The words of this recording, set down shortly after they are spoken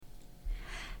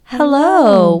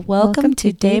Hello, welcome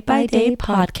to Day by Day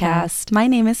Podcast. My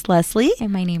name is Leslie. And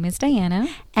my name is Diana.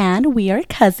 And we are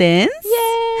cousins.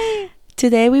 Yay!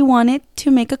 Today we wanted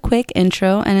to make a quick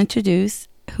intro and introduce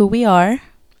who we are.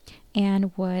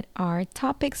 And what our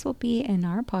topics will be in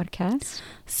our podcast.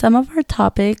 Some of our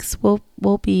topics will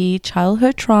be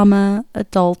childhood trauma,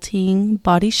 adulting,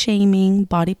 body shaming,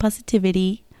 body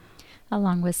positivity.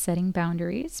 Along with setting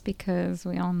boundaries, because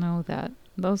we all know that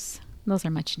those are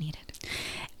much needed.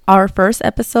 Our first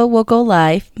episode will go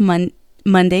live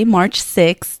Monday, March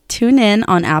 6th. Tune in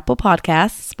on Apple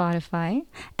Podcasts, Spotify,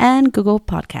 and Google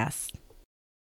Podcasts.